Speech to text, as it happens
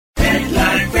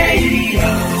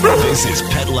This is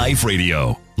Pet Life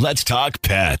Radio. Let's talk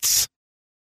pets.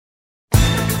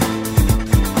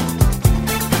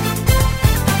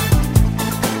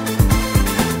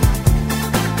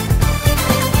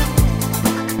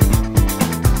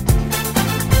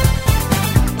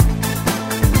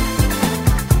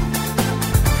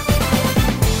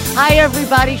 Hi,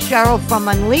 everybody. Cheryl from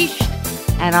Unleashed,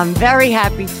 and I'm very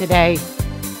happy today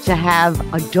to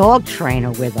have a dog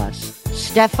trainer with us,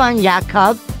 Stefan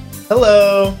Jakob.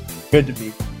 Hello. Good to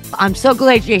be. I'm so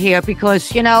glad you're here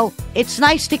because, it's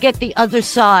nice to get the other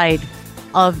side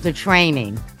of the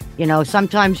training.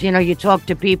 Sometimes, you talk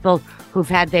to people who've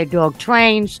had their dog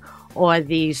trained or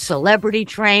the celebrity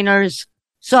trainers.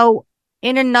 So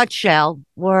in a nutshell,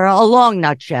 or a long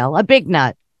nutshell, a big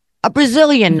nut, a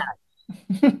Brazilian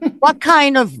nut. What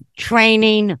kind of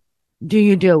training do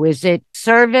you do? Is it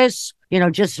service,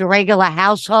 just a regular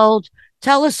household?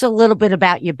 Tell us a little bit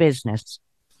about your business.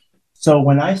 So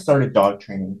when I started dog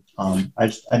training, I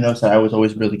noticed that I was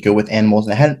always really good with animals,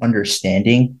 and I had an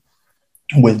understanding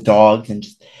with dogs and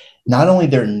just not only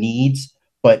their needs,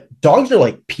 but dogs are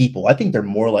like people. I think they're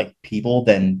more like people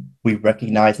than we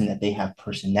recognize, in that they have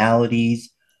personalities,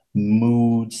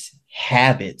 moods,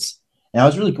 habits. And I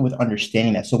was really good with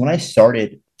understanding that. So when I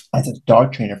started as a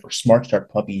dog trainer for Smart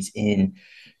Start Puppies in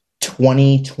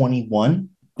 2021,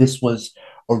 this was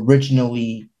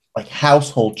originally like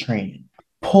household training,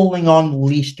 pulling on the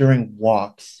leash during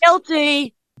walks,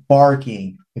 Guilty.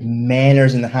 barking,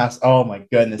 manners in the house. Oh my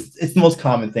goodness. It's the most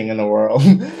common thing in the world.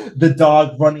 The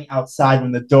dog running outside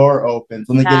when the door opens.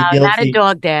 When they get guilty. Not a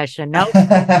dog dasher. Nope.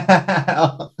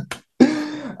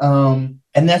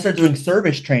 And then I started doing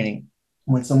service training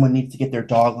when someone needs to get their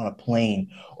dog on a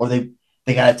plane, or they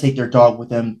got to take their dog with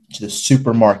them to the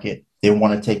supermarket. They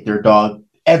want to take their dog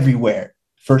everywhere.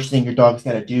 First thing your dog's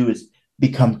got to do is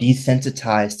become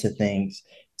desensitized to things,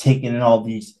 taking in all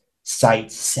these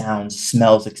sights, sounds,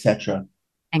 smells, etc.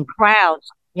 And crowds.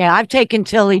 Yeah, I've taken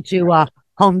Tilly to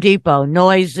Home Depot,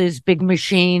 noises, big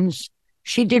machines.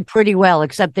 She did pretty well,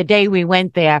 except the day we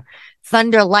went there,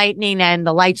 thunder, lightning, and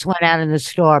the lights went out in the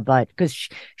store. But because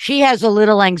she has a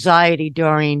little anxiety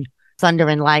during thunder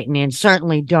and lightning, and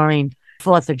certainly during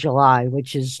 4th of July,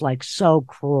 which is like so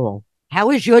cruel. How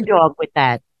is your dog with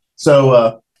that? So,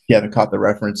 if you haven't caught the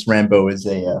reference, Rambo is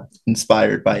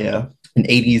inspired by an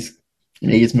 80s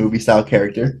movie style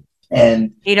character.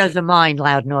 And he doesn't mind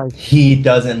loud noise. He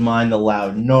doesn't mind the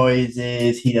loud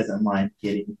noises. He doesn't mind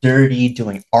getting dirty,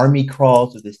 doing army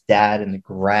crawls with his dad in the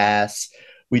grass.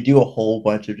 We do a whole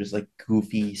bunch of just like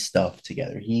goofy stuff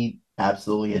together. He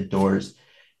absolutely adores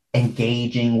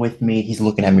engaging with me. He's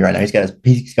looking at me right now.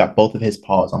 He's got both of his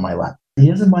paws on my lap. He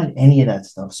doesn't mind any of that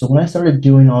stuff. So when I started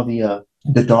doing all the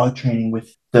dog training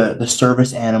with the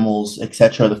service animals,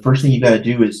 etc., the first thing you got to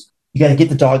do is you got to get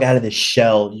the dog out of this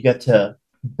shell. You got to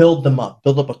build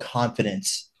up a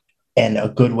confidence. And a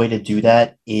good way to do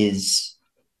that is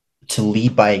to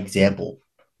lead by example.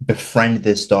 Befriend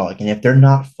this dog. And if they're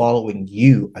not following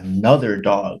you, another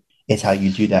dog is how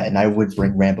you do that. And I would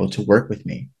bring Rambo to work with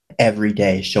me every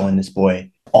day, showing this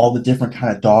boy all the different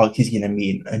kind of dogs he's going to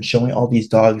meet, and showing all these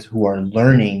dogs who are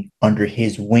learning under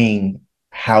his wing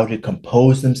how to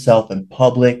compose themselves in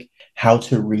public, how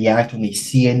to react when they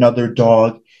see another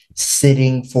dog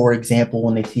sitting, for example,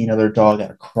 when they see another dog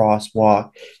at a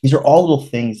crosswalk. These are all little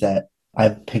things that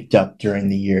I've picked up during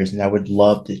the years, and I would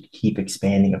love to keep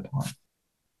expanding upon.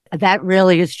 That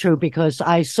really is true, because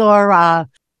I saw,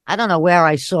 I don't know where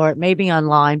I saw it, maybe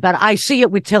online, but I see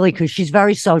it with Tilly because she's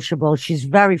very sociable. She's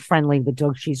very friendly with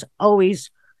dogs. She's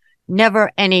always never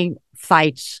any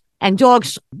fights. And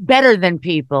dogs better than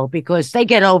people because they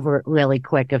get over it really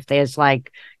quick if there's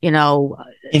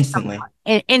instantly.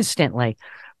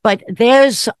 But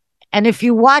and if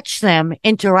you watch them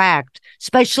interact,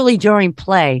 especially during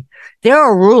play, there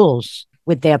are rules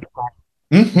with their play.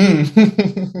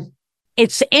 Mm-hmm.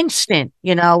 It's instant,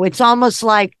 it's almost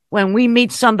like when we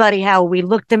meet somebody, how we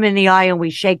look them in the eye and we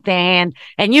shake their hand,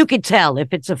 and you could tell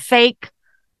if it's a fake,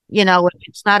 if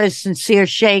it's not a sincere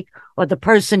shake, or the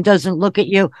person doesn't look at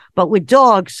you. But with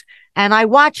dogs, and I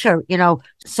watch her,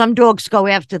 some dogs go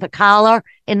after the collar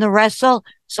in the wrestle,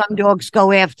 some dogs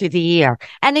go after the ear,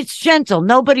 and it's gentle.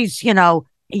 Nobody's,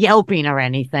 yelping or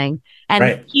anything, and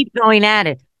right. They keep going at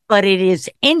it, but it is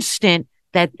instant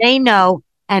that they know.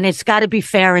 And it's got to be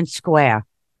fair and square.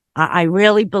 I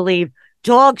really believe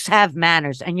dogs have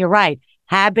manners. And you're right,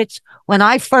 habits. When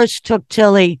I first took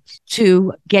Tilly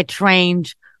to get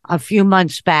trained a few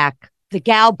months back, the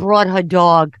gal brought her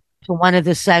dog to one of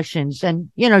the sessions.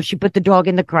 And, she put the dog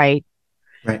in the crate.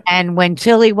 Right. And when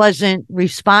Tilly wasn't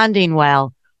responding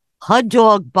well, her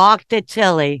dog barked at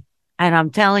Tilly. And I'm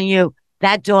telling you,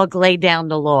 that dog laid down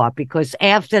the law, because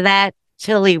after that,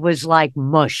 Tilly was like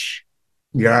mush.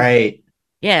 You're right.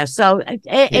 Yeah, so it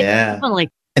Yeah. definitely.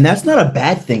 And that's not a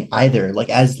bad thing either. Like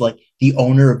as like the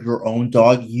owner of your own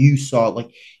dog, you saw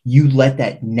like you let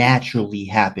that naturally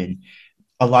happen.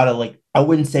 A lot of like I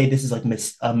wouldn't say this is like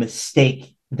a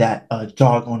mistake that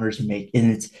dog owners make,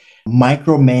 and it's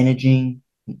micromanaging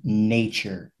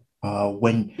nature.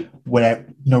 When I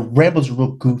Ramble's a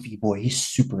real goofy boy. He's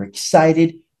super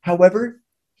excited. However,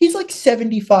 he's like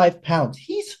 75 pounds.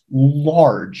 He's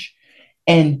large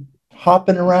and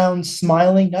hopping around,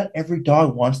 smiling. Not every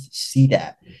dog wants to see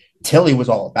that. Tilly was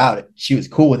all about it. She was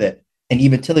cool with it. And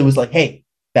even Tilly was like, hey,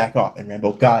 back off. And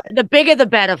Rambo got it. The bigger, the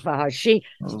better for her. Size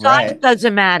Right.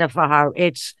 doesn't matter for her.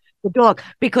 It's the dog.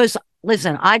 Because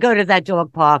listen, I go to that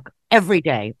dog park every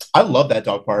day. I love that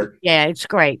dog park. Yeah, it's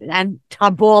great. And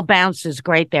her ball bounces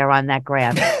great there on that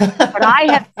grass. But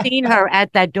I have seen her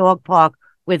at that dog park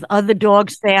with other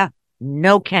dogs there.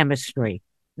 No chemistry.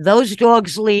 Those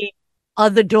dogs leave,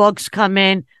 other dogs come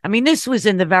in. I mean, this was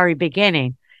in the very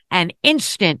beginning, and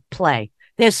instant play.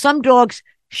 There's some dogs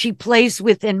she plays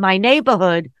with in my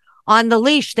neighborhood on the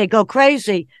leash. They go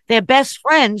crazy. They're best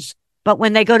friends, but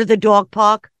when they go to the dog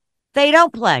park, they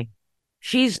don't play.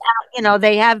 She's,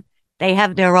 they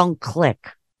have their own clique.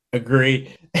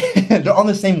 Agree. They're on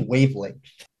the same wavelength.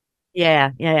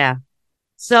 Yeah, yeah.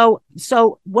 So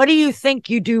what do you think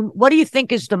you do? What do you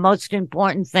think is the most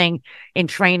important thing in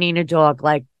training a dog?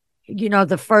 Like,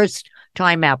 the first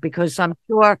time out, because I'm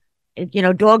sure,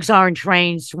 dogs aren't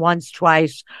trained once,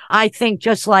 twice. I think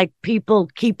just like people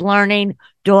keep learning,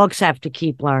 dogs have to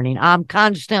keep learning. I'm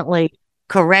constantly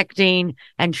correcting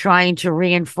and trying to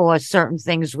reinforce certain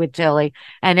things with Tilly.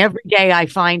 And every day I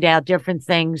find out different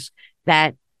things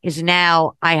that is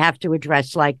now I have to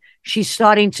address. Like, she's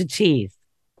starting to teeth.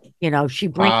 She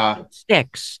brings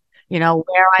sticks.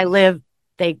 Where I live,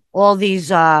 all these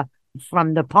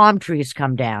from the palm trees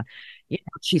come down.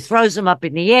 She throws them up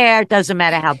in the air. It doesn't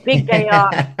matter how big they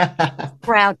are,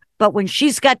 proud. But when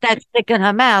she's got that stick in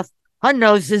her mouth, her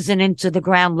nose isn't into the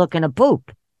ground looking to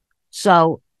poop.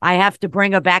 So I have to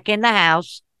bring her back in the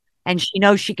house, and she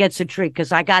knows she gets a treat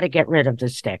because I got to get rid of the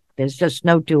stick. There's just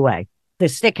no two way. The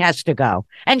stick has to go,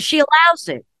 and she allows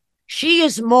it. She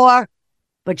is more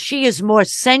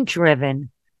scent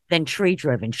driven than treat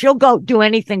driven. She'll go do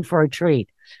anything for a treat,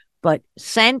 but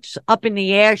scent up in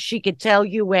the air, she could tell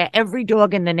you where every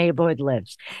dog in the neighborhood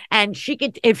lives. And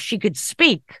if she could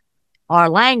speak our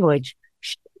language,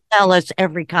 she could tell us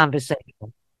every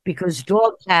conversation, because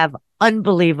dogs have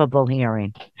unbelievable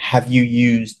hearing. Have you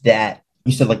used that?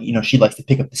 You said, like, she likes to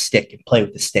pick up the stick and play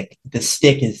with the stick. The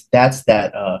stick that's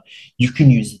that you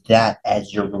can use that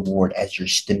as your reward, as your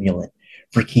stimulant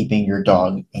for keeping your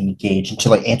dog engaged. And to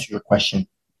like answer your question,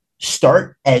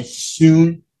 start as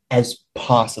soon as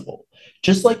possible.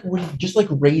 Just like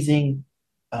raising.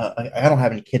 I don't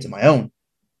have any kids of my own,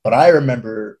 but I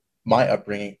remember my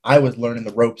upbringing. I was learning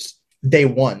the ropes day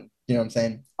one. You know what I'm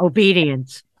saying?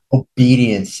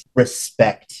 Obedience,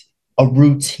 respect, a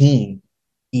routine,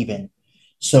 even.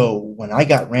 So when I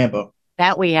got Rambo,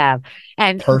 that we have,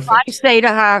 and perfect. I say to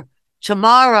her,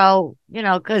 tomorrow,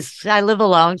 because I live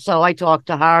alone, so I talk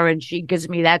to her and she gives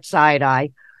me that side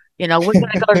eye. We're going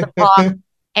to go to the park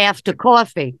after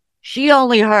coffee. She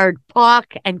only heard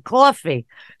park and coffee.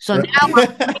 So now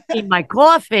I'm drinking my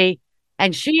coffee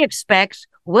and she expects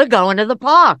we're going to the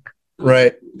park.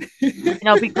 Right.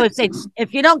 Because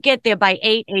if you don't get there by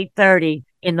 8:30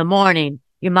 in the morning,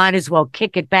 you might as well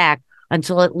kick it back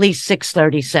until at least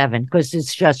 6:37, because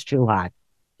it's just too hot.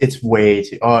 It's way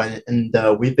too. Oh, and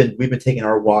we've been taking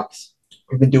our walks.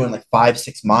 We've been doing like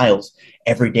 5-6 miles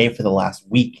every day for the last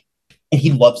week, and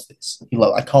he loves this.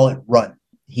 I call it run.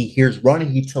 He hears run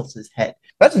and he tilts his head.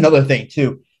 That's another thing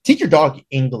too. Teach your dog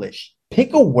English.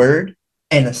 Pick a word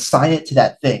and assign it to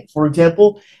that thing. For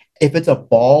example, if it's a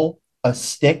ball, a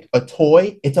stick, a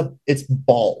toy, it's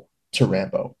ball to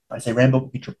Rambo. I say, Rambo,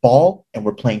 get your ball, and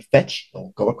we're playing fetch.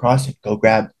 He'll go across and go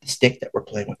grab the stick that we're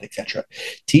playing with, etc.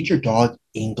 Teach your dog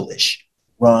English.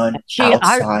 Run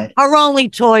outside. Her only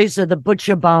toys are the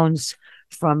butcher bones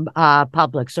from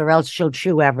Publix, or else she'll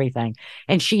chew everything.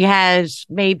 And she has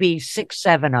maybe 6,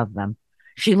 7 of them.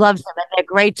 She loves them, and they're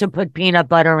great to put peanut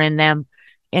butter in them.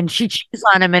 And she chews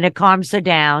on them, and it calms her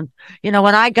down. When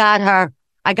I got her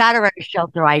at a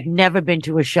shelter. I'd never been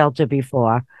to a shelter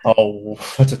before. Oh,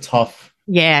 that's a tough.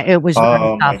 Yeah, it was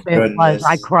really tough. It was.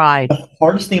 I cried. The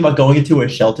hardest thing about going into a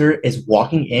shelter is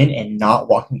walking in and not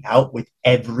walking out with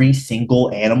every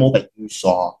single animal that you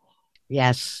saw.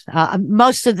 Yes.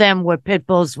 Most of them were pit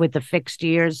bulls with the fixed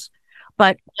ears.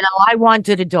 But, I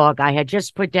wanted a dog. I had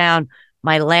just put down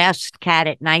my last cat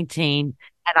at 19,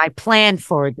 and I planned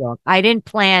for a dog. I didn't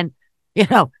plan,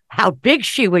 how big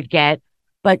she would get,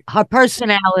 but her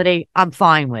personality, I'm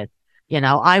fine with.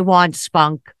 I want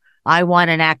spunk. I want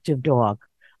an active dog.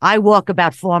 I walk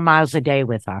about 4 miles a day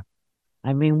with her.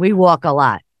 I mean, we walk a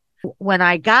lot. When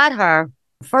I got her,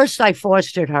 first I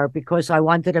fostered her because I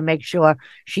wanted to make sure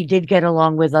she did get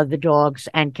along with other dogs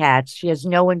and cats. She has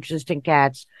no interest in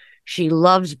cats. She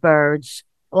loves birds.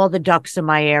 All the ducks in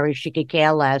my area, she could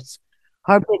care less.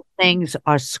 Her big things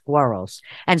are squirrels.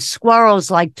 And squirrels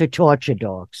like to torture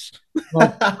dogs. They'll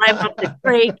climb up the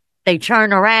tree, they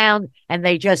turn around, and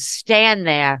they just stand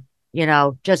there,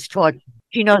 just torture.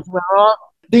 She knows we're all.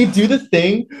 They do the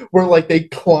thing where like they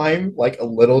climb like a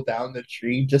little down the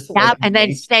tree just to like And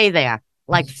then stay there,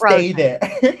 like stay frozen. there.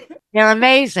 They're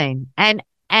amazing. And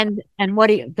what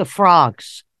do you, the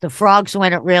frogs? The frogs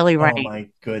when it really Oh rains. my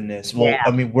goodness. Well, Yeah.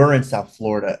 I mean, we're in South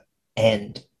Florida,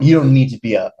 and you don't need to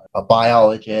be a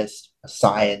biologist, a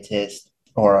scientist,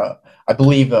 or I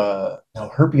believe no,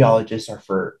 herbiologists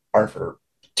are for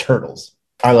turtles.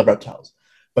 I love reptiles.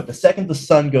 But the second the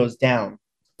sun goes down,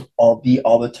 all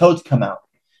the toads come out.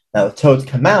 Now the toads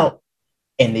come out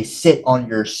and they sit on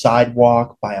your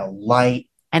sidewalk by a light,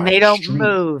 And by they a don't street,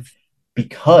 move.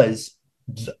 because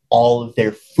all of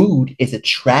their food is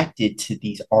attracted to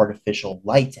these artificial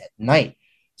lights at night.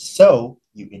 So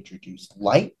you introduce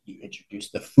light, you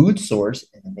introduce the food source,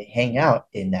 and then they hang out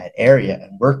in that area.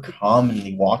 And we're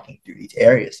commonly walking through these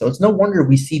areas. So it's no wonder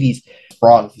we see these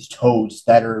frogs, these toads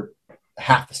that are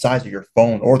half the size of your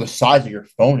phone or the size of your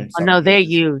phone in Oh some no, they're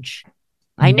cases. huge.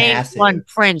 I named one Massive.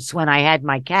 Prince when I had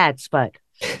my cats, but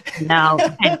no.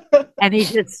 And he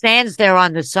just stands there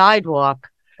on the sidewalk.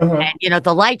 Uh-huh. And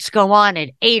the lights go on at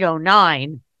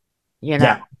 8:09, you know.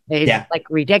 Yeah. It's Yeah. like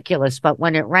ridiculous. But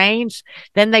when it rains,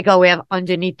 then they go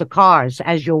underneath the cars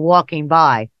as you're walking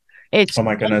by. Oh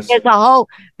my goodness. There's a whole,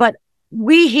 but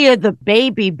we hear the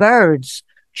baby birds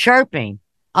chirping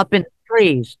up in the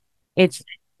trees. It's,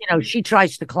 she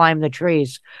tries to climb the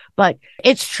trees, but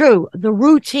it's true. The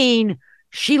routine,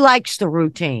 she likes the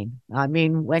routine. I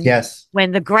mean, Yes.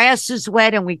 when the grass is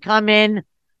wet and we come in,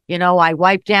 I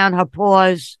wipe down her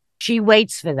paws. She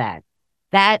waits for that.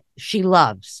 That she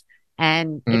loves.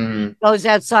 And if she goes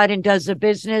outside and does her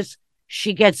business,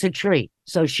 she gets a treat.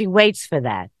 So she waits for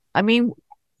that. I mean,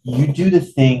 You do the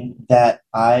thing that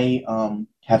I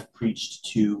have preached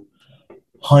to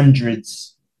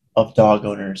hundreds of dog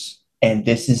owners, and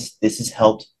this has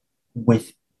helped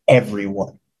with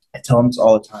everyone. I tell them this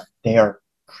all the time. They are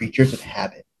creatures of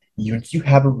habit. Once you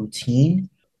have a routine,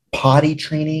 potty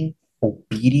training,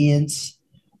 obedience,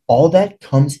 all that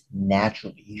comes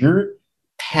naturally. You're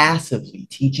passively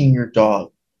teaching your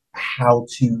dog how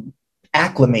to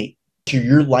acclimate to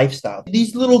your lifestyle.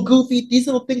 These little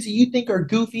things that you think are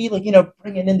goofy, like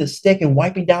bringing in the stick and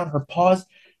wiping down her paws,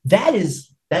 that is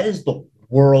the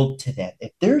world to them.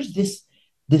 If there's this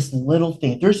little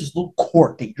thing, if there's this little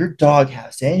quirk that your dog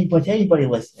has, to anybody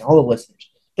listening, all the listeners,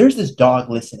 there's this dog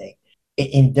listening,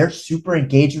 and they're super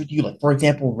engaged with you. Like for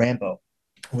example, Rambo.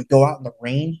 When we go out in the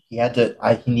rain, he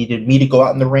needed me to go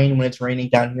out in the rain when it's raining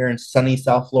down here in sunny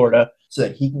South Florida so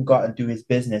that he can go out and do his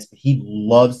business. But he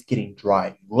loves getting dry.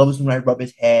 He loves when I rub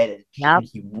his head Yep. and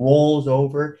he rolls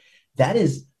over. That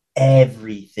is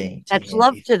everything to that's him.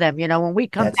 love to them. When we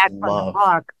come That's back from the love.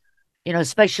 park,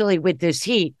 especially with this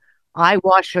heat, I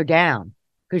wash her down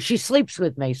because she sleeps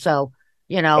with me. So,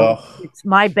 Oh, it's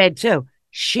my bed too.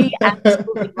 She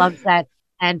absolutely loves that.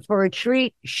 And for a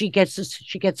treat, she gets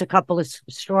a couple of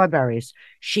strawberries.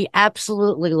 She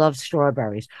absolutely loves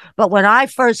strawberries. But when I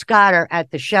first got her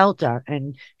at the shelter,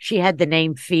 and she had the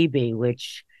name Phoebe,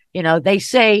 which they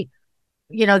say,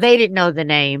 they didn't know the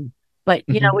name, but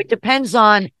mhm. it depends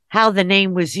on how the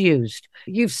name was used.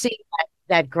 You've seen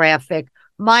that graphic.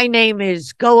 My name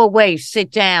is Go Away,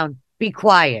 Sit Down, Be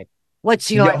Quiet.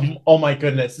 What's your Yeah, oh my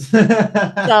goodness.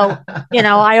 So,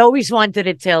 I always wanted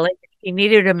a Tilly. She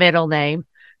needed a middle name.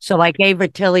 So I gave her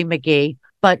Tilly McGee.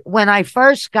 But when I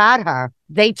first got her,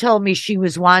 they told me she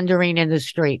was wandering in the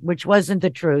street, which wasn't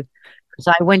the truth because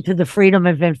I went to the Freedom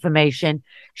of Information.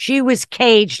 She was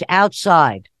caged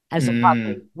outside as a puppy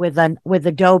Mm, with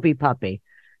a Dobie puppy.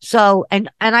 So, and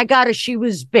I got her, she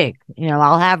was big.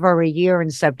 I'll have her a year in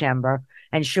September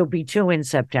and she'll be 2 in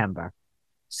September.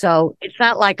 So it's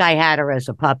not like I had her as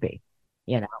a puppy,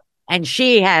 you know. And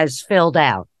she has filled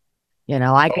out.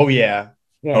 I could, oh yeah.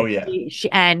 yeah. Oh yeah.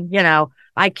 And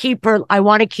I keep her. I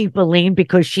want to keep her lean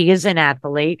because she is an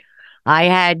athlete. I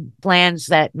had plans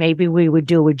that maybe we would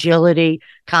do agility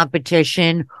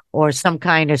competition or some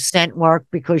kind of scent work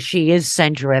because she is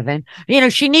scent driven.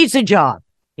 She needs a job.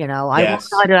 I want Yes.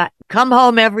 her to come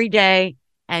home every day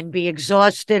and be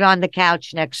exhausted on the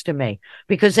couch next to me.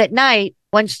 Because at night,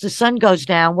 once the sun goes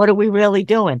down, what are we really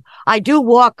doing? I do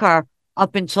walk her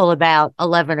up until about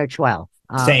 11 or 12.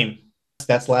 Same.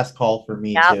 That's last call for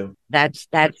me Yep, too. that's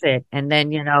it. And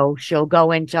then, she'll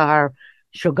go into her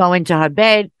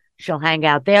bed, she'll hang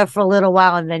out there for a little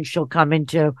while, and then she'll come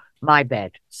into my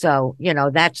bed. So,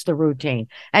 that's the routine.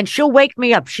 And she'll wake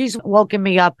me up. She's woken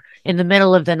me up in the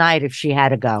middle of the night if she had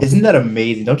to go. Isn't that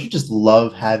amazing? Don't you just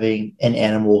love having an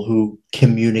animal who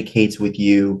communicates with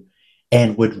you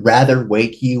and would rather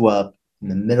wake you up in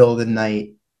the middle of the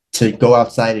night to go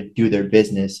outside and do their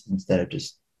business instead of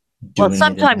just doing Well, it in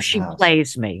sometimes the she house?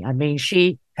 plays me. I mean,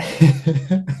 she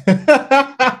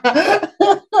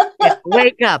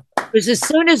wake up because as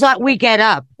soon as we get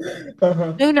up,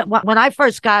 when I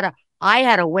first got her, I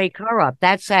had to wake her up.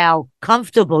 That's how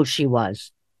comfortable she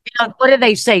was. What do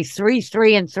they say? 3,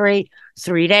 3, and 3,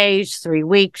 3 days, 3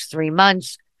 weeks, 3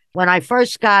 months. When I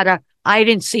first got her, I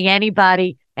didn't see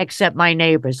anybody except my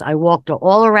neighbors. I walked her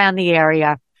all around the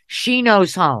area. She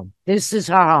knows home. This is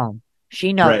her home.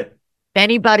 She knows. Right. If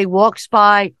anybody walks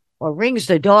by or rings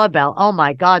the doorbell, oh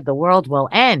my God, the world will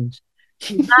end.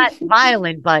 She's not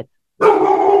violent, but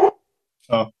Oh,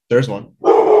 there's one.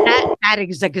 that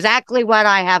is exactly what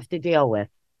I have to deal with.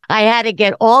 I had to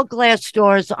get all glass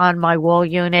doors on my wall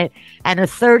unit and a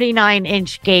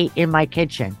 39-inch gate in my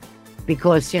kitchen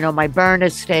because, my burner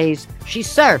stays. She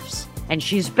surfs and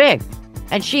she's big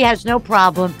and she has no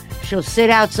problem. She'll sit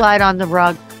outside on the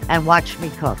rug and watch me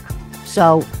cook.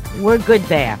 So we're good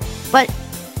there. But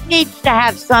needs to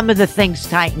have some of the things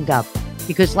tightened up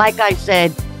because, like I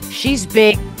said, she's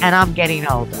big and I'm getting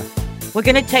older. We're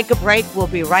going to take a break. We'll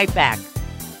be right back.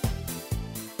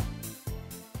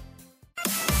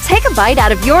 Take a bite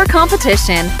out of your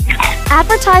competition.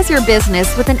 Advertise your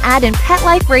business with an ad in Pet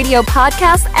Life Radio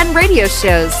podcasts and radio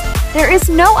shows. There is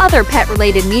no other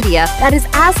pet-related media that is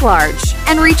as large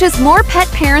and reaches more pet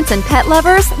parents and pet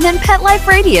lovers than Pet Life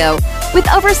Radio. With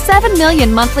over 7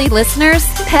 million monthly listeners,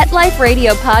 Pet Life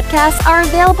Radio podcasts are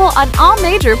available on all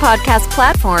major podcast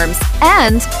platforms.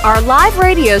 And our live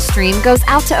radio stream goes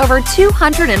out to over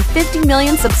 250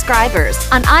 million subscribers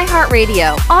on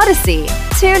iHeartRadio, Odyssey,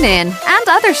 TuneIn, and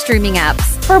other streaming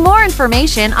apps. For more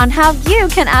information on how you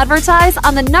can advertise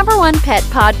on the #1 pet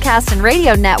podcast and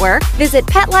radio network, visit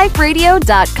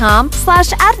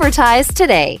PetLifeRadio.com/advertise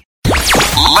today.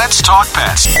 Let's talk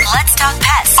pets Let's talk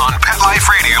pets on Pet Life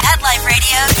Radio. Pet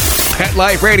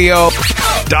Life Radio.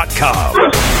 PetLifeRadio.com.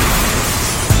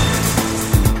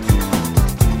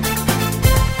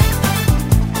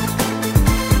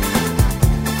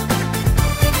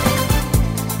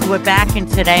 We're back, and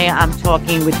today I'm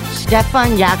talking with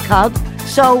Stefan Jakob.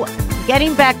 So,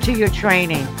 getting back to your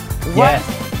training,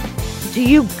 do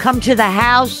you come to the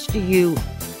house? Do you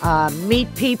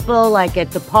meet people like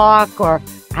at the park, or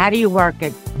how do you work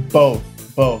it? Both.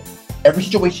 Every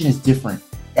situation is different.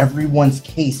 Everyone's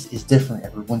case is different.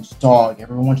 Everyone's dog,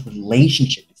 everyone's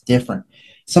relationship is different.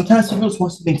 Sometimes people just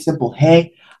want something simple.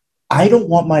 Hey, I don't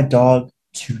want my dog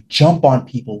to jump on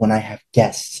people when I have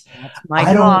guests. That's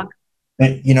my dog.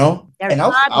 And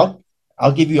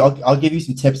I'll give you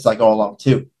some tips as I go along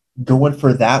too. Going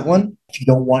for that one, if you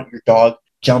don't want your dog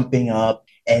jumping up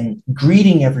and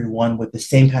greeting everyone with the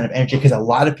same kind of energy, because a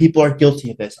lot of people are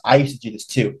guilty of this. I used to do this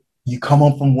too. You come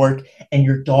home from work and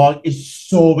your dog is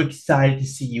so excited to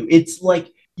see you. It's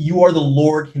like you are the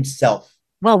Lord himself.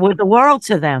 Well, we're the world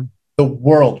to them. The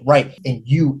world, right? And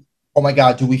you, oh my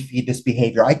God, do we feed this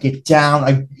behavior? I get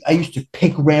down. I used to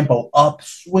pick Rambo up,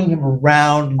 swing him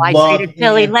around. I say to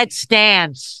Billy, let's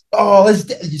dance. Oh,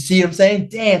 you see what I'm saying?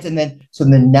 Dance. And then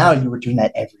now you were doing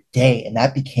that every day. And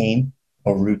that became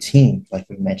a routine, like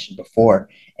we mentioned before.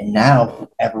 And now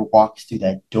whoever walks through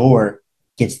that door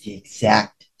gets the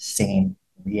exact same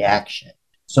reaction.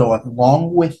 So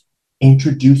along with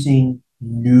introducing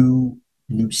new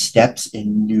steps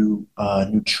and new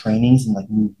trainings and like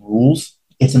new rules,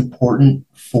 it's important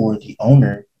for the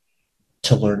owner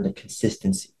to learn the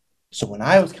consistency. So when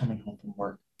I was coming home from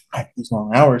work after these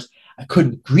long hours, I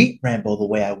couldn't greet Rambo the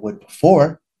way I would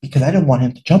before because I didn't want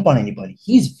him to jump on anybody.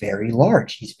 He's very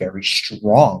large. He's very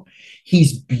strong.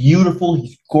 He's beautiful.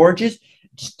 He's gorgeous.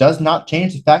 It just does not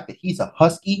change the fact that he's a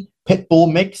husky pit bull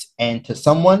mix, and to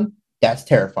someone, that's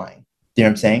terrifying. You know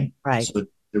what I'm saying? Right. So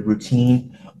the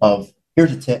routine of,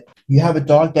 here's a tip. You have a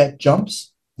dog that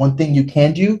jumps. One thing you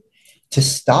can do to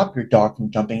stop your dog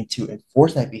from jumping, to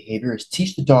enforce that behavior, is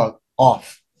teach the dog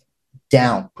off,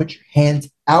 down. Put your hands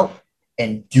out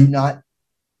and do not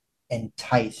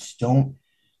entice. Don't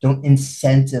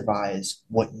incentivize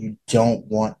what you don't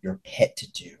want your pet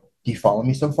to do. Do you follow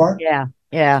me so far? Yeah.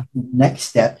 Yeah. Next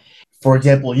step, for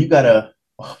example, you have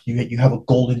a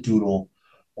golden doodle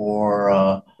or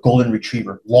a golden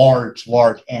retriever, large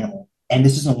animal, and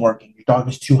this isn't working. Your dog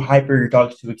is too hyper, your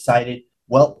dog's too excited.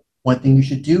 Well, one thing you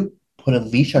should do, put a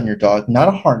leash on your dog, not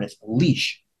a harness, a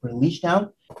leash. Put a leash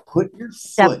down, put your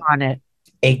Step foot on it.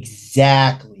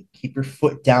 exactly. Keep your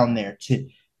foot down there to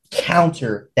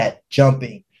counter that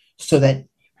jumping so that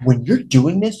when you're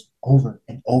doing this over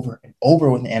and over and over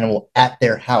with an animal at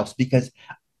their house, because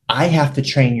I have to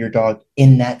train your dog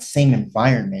in that same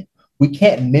environment. We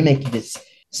can't mimic this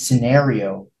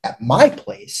scenario at my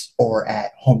place or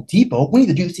at Home Depot. We need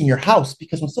to do this in your house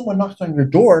because when someone knocks on your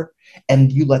door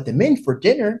and you let them in for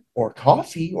dinner or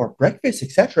coffee or breakfast,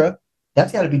 etc.,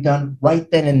 that's got to be done right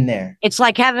then and there. It's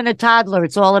like having a toddler.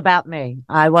 It's all about me.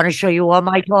 I want to show you all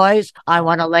my toys. I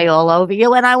want to lay all over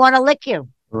you and I want to lick you.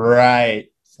 Right.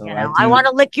 So You know, I want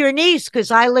to lick your knees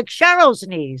because I lick Cheryl's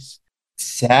knees.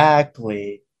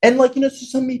 exactly. And like, so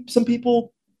some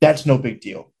people, that's no big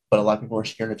deal. But a lot of people are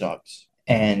scared of dogs.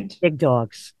 And Big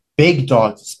dogs. big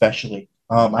dogs especially.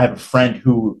 I have a friend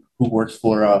who works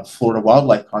for Florida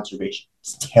Wildlife Conservation.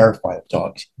 He's terrified of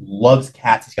dogs. He loves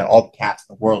cats. He's got all the cats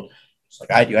in the world, just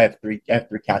like I do. I have three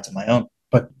cats of my own.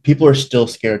 But people are still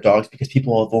scared of dogs because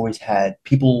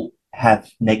people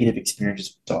have negative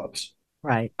experiences with dogs.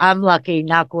 Right. I'm lucky,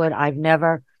 knock wood.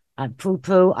 I'm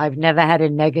poo-poo. I've never had a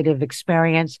negative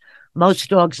experience. Most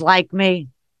dogs like me.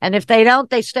 And if they don't,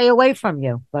 they stay away from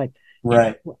you. But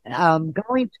Right.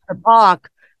 going to the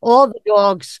park, all the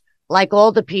dogs like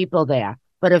all the people there.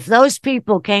 But if those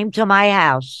people came to my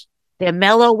house, they're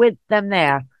mellow with them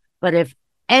there. But if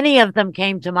any of them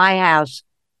came to my house,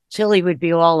 Tilly would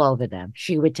be all over them.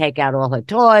 She would take out all her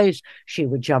toys. She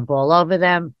would jump all over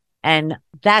them. And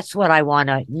that's what I want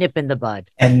to nip in the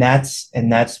bud. And that's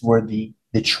where the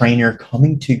trainer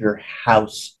coming to your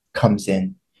house comes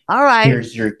in. All right.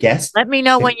 Here's your guest. Let me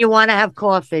know when you want to have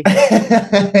coffee.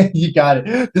 You got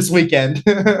it this weekend.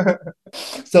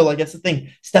 So, like, that's the thing.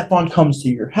 Stefan comes to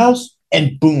your house,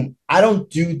 and boom, I don't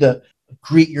do the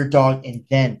greet your dog, and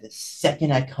then the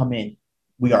second I come in,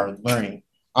 we are learning.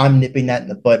 I'm nipping that in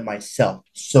the bud myself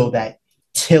so that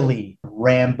Tilly,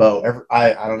 Rambo,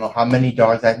 I don't know how many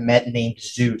dogs I've met named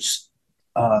Zeus,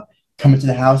 come into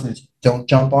the house and don't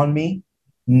jump on me.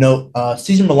 No,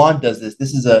 Caesar Milan does this.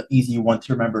 This is an easy one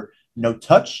to remember. No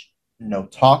touch, no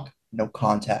talk, no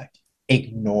contact.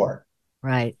 Ignore.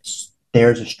 Right.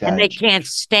 There's a And they strategy. can't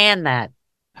stand that.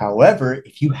 However,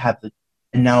 if you have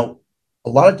and now a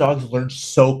lot of dogs learn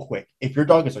so quick. If your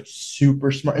dog is like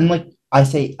super smart, and like I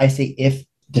say if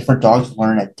different dogs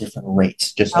learn at different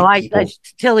rates, just Oh, like people.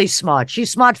 Tilly's smart.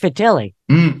 She's smart for Tilly.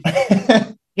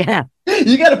 Mm. Yeah.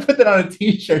 You got to put that on a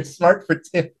t-shirt. Smart for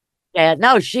Tim. Yeah.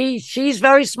 No, she's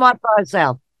very smart for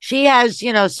herself. She has,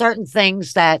 certain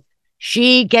things that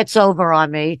she gets over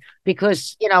on me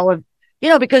because,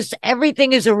 because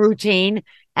everything is a routine.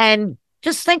 And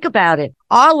just think about it.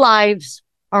 Our lives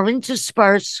are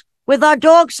interspersed with our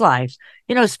dogs' lives,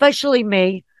 especially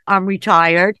me. I'm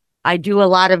retired. I do a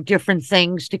lot of different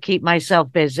things to keep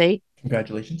myself busy.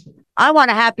 Congratulations. I want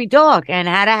a happy dog. And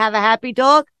how to have a happy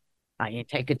dog? I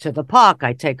take it to the park.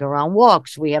 I take her on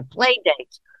walks. We have play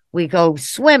dates. We go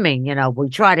swimming. We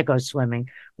try to go swimming.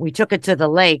 We took her to the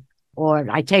lake, or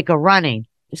I take her running.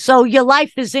 So your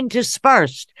life is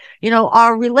interspersed.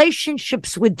 Our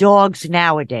relationships with dogs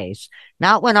nowadays,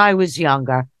 not when I was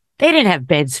younger, they didn't have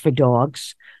beds for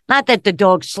dogs. Not that the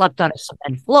dog slept on a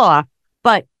cement floor,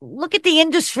 but look at the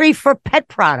industry for pet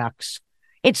products.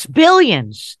 It's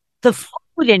billions. The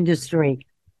food industry,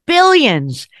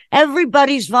 billions.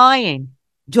 Everybody's vying.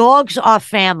 Dogs are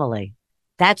family.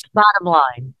 That's bottom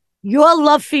line. Your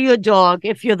love for your dog,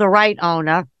 if you're the right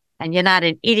owner and you're not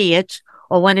an idiot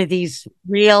or one of these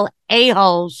real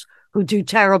a-holes who do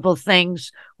terrible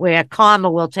things where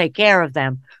karma will take care of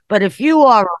them. But if you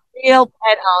are a real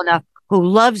pet owner who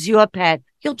loves your pet,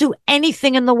 you'll do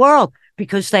anything in the world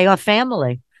because they are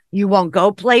family. You won't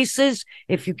go places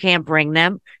if you can't bring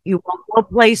them. You won't go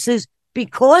places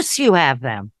because you have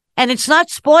them. And it's not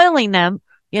spoiling them.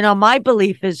 My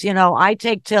belief is, I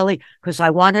take Tilly because I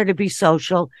want her to be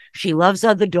social. She loves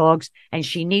other dogs and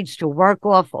she needs to work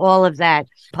off all of that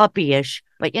puppyish.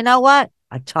 But you know what?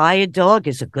 A tired dog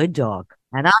is a good dog.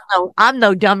 And I'm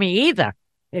no dummy either.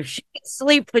 If she could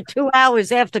sleep for 2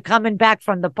 hours after coming back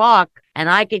from the park and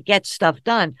I could get stuff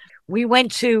done. We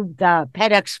went to the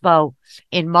Pet Expo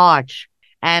in March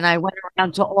and I went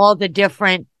around to all the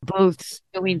different booths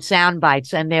doing sound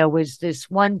bites. And there was this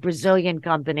one Brazilian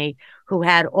company who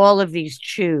had all of these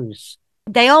chews.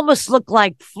 They almost looked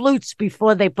like flutes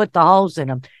before they put the holes in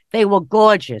them. They were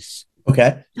gorgeous.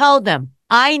 Okay. Told them,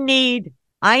 I need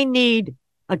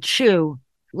a chew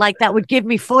like that would give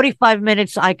me 45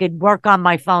 minutes. I could work on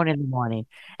my phone in the morning.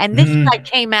 And this guy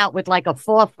came out with like a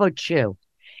 4-foot chew.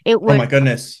 It Oh was my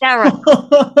goodness. hysterical.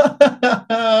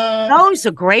 Those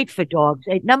are great for dogs.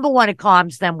 Number one, it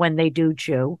calms them when they do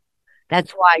chew.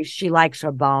 That's why she likes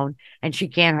her bone and she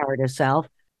can't hurt herself.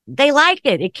 They like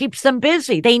it. It keeps them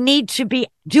busy. They need to be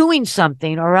doing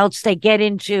something or else they get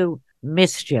into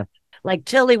mischief. Like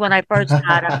Tilly, when I first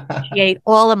got her, she ate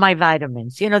all of my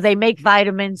vitamins. They make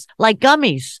vitamins like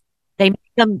gummies. They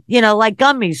make them, like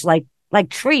gummies, like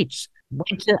treats.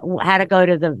 Had to go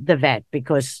to the vet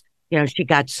because, she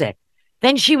got sick.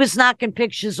 Then she was knocking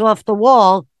pictures off the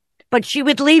wall, but she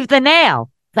would leave the nail,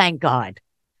 thank God.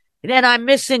 Then I'm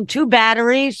missing 2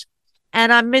 batteries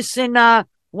and I'm missing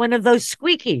one of those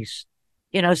squeakies,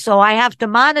 so I have to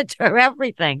monitor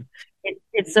everything.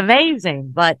 It's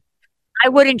amazing, but I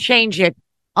wouldn't change it.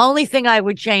 Only thing I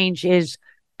would change is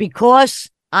because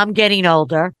I'm getting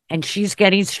older and she's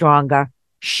getting stronger,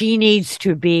 she needs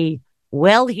to be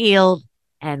well-heeled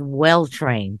and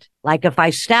well-trained. Like if I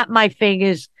snap my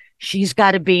fingers, she's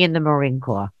got to be in the Marine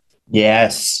Corps.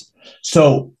 Yes.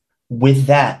 So with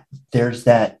that, there's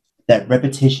that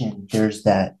repetition. There's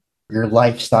that your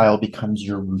lifestyle becomes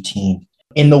your routine.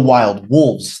 In the wild,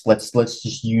 wolves, let's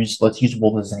use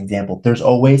wolves as an example. There's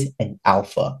always an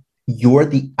alpha. You're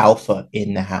the alpha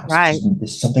in the house. Right.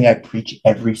 This is something I preach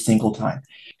every single time.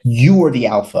 You are the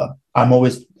alpha. I'm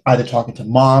always either talking to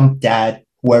mom, dad,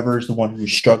 whoever is the one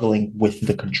who's struggling with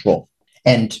the control.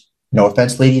 And no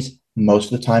offense, ladies,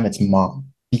 most of the time it's mom,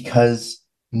 because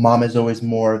mom is always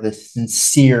more of the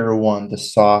sincere one, the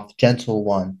soft, gentle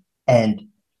one. And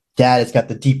dad has got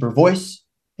the deeper voice,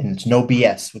 and it's no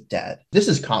BS with dad. This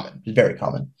is common. It's very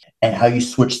common. And how you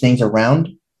switch things around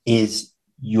is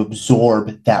you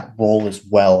absorb that role as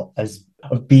well as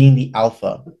of being the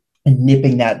alpha and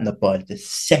nipping that in the bud. The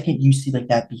second you see like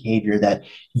that behavior that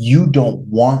you don't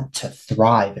want to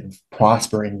thrive and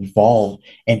prosper and evolve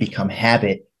and become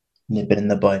habit, nip it in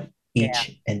the bud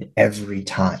each and every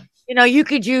time. You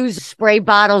could use spray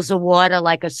bottles of water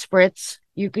like a spritz.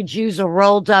 You could use a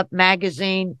rolled up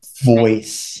magazine.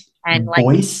 Voice and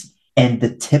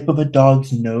the tip of a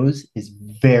dog's nose is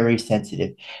very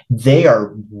sensitive. They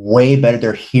are way better.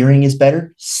 Their hearing is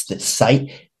better. The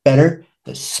sight better.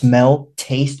 The smell,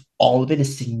 taste, all of it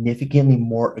is significantly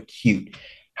more acute.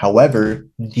 However,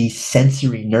 the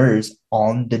sensory nerves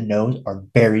on the nose are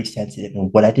very sensitive.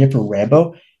 And what I did for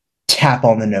Rambo, tap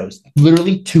on the nose,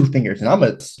 literally 2 fingers. And I'm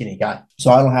a skinny guy, so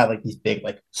I don't have like these big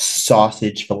like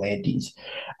sausage phalanges.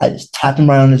 I just tapped him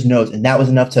right on his nose, and that was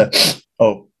enough to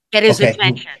get his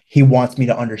attention. He wants me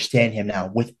to understand him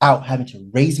now without having to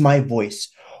raise my voice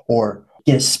or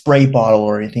get a spray bottle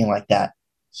or anything like that.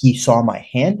 He saw my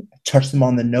hand, touched him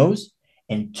on the nose,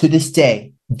 and to this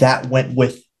day, that went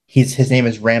with his name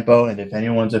is Rambo. And if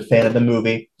anyone's a fan of the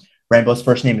movie, Rambo's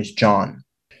first name is John.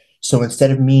 So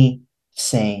instead of me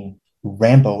saying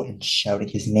Rambo and shouting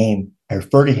his name, I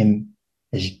refer to him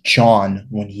as John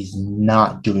when he's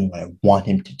not doing what I want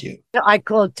him to do. I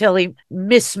call Tilly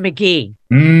Miss McGee.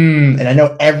 And I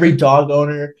know every dog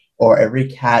owner or every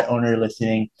cat owner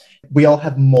listening, we all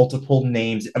have multiple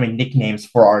nicknames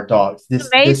for our dogs. This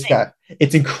guy,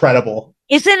 it's incredible.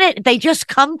 Isn't it? They just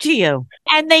come to you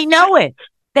and they know it.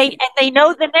 They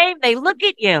know the name. They look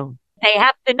at you. They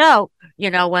have to know.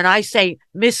 When I say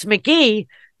Miss McGee,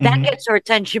 that gets her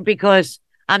attention because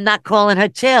I'm not calling her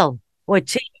Till or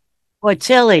T or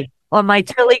Tilly or my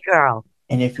Tilly girl.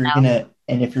 And if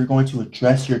you're going to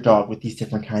address your dog with these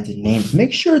different kinds of names,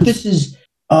 make sure this is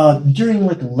during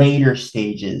like later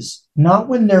stages, not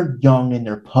when they're young and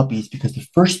they're puppies, because the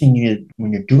first thing you do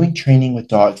when you're doing training with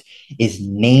dogs is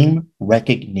name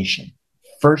recognition.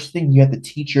 First thing you have to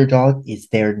teach your dog is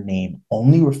their name.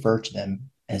 Only refer to them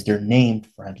as their name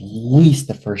for at least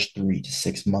the first 3 to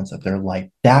 6 months of their life.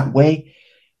 That way,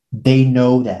 they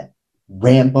know that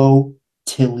Rambo,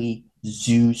 Tilly,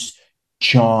 Zeus,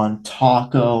 John,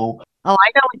 Taco. Oh,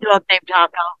 I know a dog named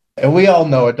Taco. And we all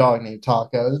know a dog named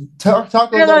Taco. Taco's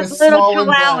always small and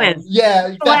brown. Yeah,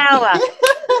 exactly.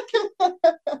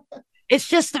 It's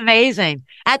just amazing.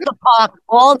 At the park,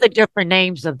 all the different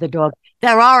names of the dog.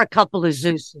 There are a couple of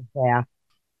Zeuses there.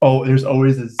 Oh, there's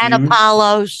always a Zeus. And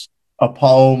Apollos.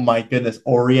 Apollo, my goodness.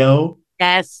 Oreo.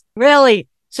 Yes, really.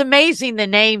 It's amazing the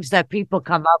names that people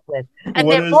come up with. And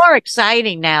they're more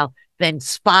exciting now than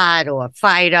Spot or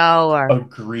Fido or,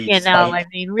 agreed,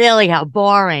 really how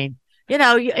boring.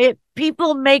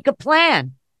 People make a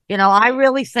plan. I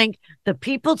really think the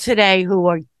people today who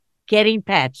are getting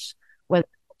pets, whether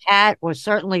a cat or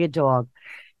certainly a dog,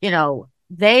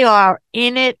 they are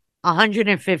in it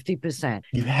 150%.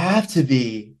 You have to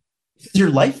be. This is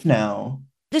your life now.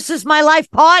 This is my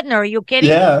life partner. Are you kidding?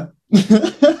 Yeah.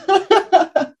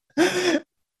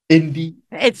 Indeed.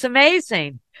 It's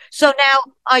amazing. So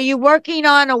now, are you working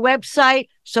on a website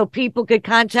so people could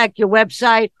contact your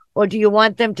website, or do you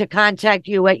want them to contact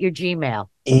you at your Gmail?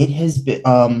 It has been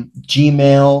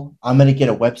Gmail. I'm gonna get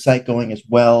a website going as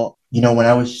well. You know, when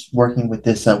I was working with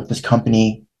this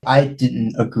company, I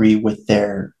didn't agree with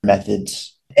their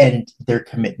methods and their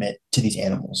commitment to these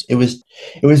animals. It was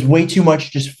way too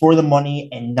much just for the money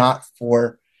and not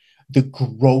for the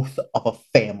growth of a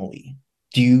family.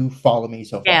 Do you follow me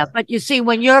so far? Yeah, but you see,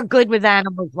 when you're good with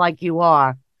animals like you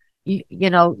are, you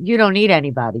know, you don't need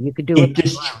anybody. You could do it. It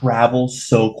just travels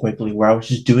so quickly where I was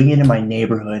just doing it in my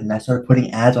neighborhood and I started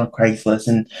putting ads on Craigslist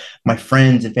and my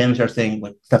friends and family started saying,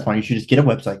 like, Stefan, you should just get a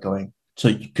website going.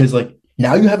 So, because like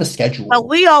now you have a schedule. Well,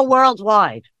 we are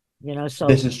worldwide, you know, so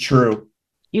This is true.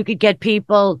 you could get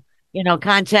people, you know,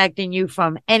 contacting you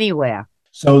from anywhere.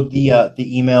 So the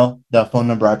email, the phone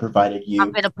number I provided you.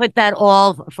 I'm going to put that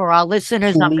all for our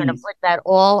listeners. I'm going to Please. put that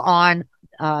all on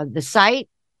the site.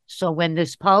 So when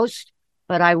this post,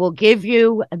 but I will give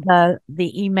you the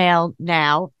email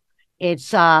now.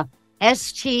 It's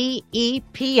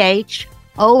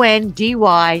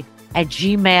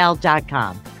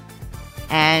stepfondy@gmail.com.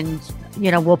 And,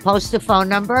 you know, we'll post the phone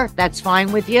number. That's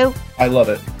fine with you? I love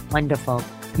it. Wonderful.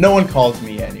 No one calls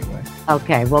me anyway.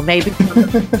 Okay, well, maybe.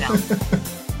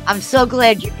 I'm so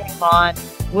glad you came on.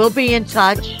 We'll be in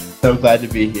touch. So glad to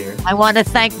be here. I want to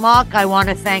thank Mark. I want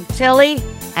to thank Tilly.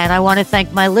 And I want to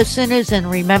thank my listeners.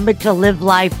 And remember to live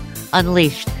life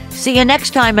unleashed. See you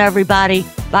next time, everybody.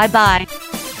 Bye-bye.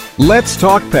 Let's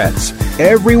Talk Pets,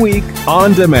 every week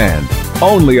on demand,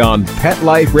 only on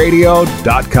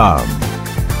PetLifeRadio.com.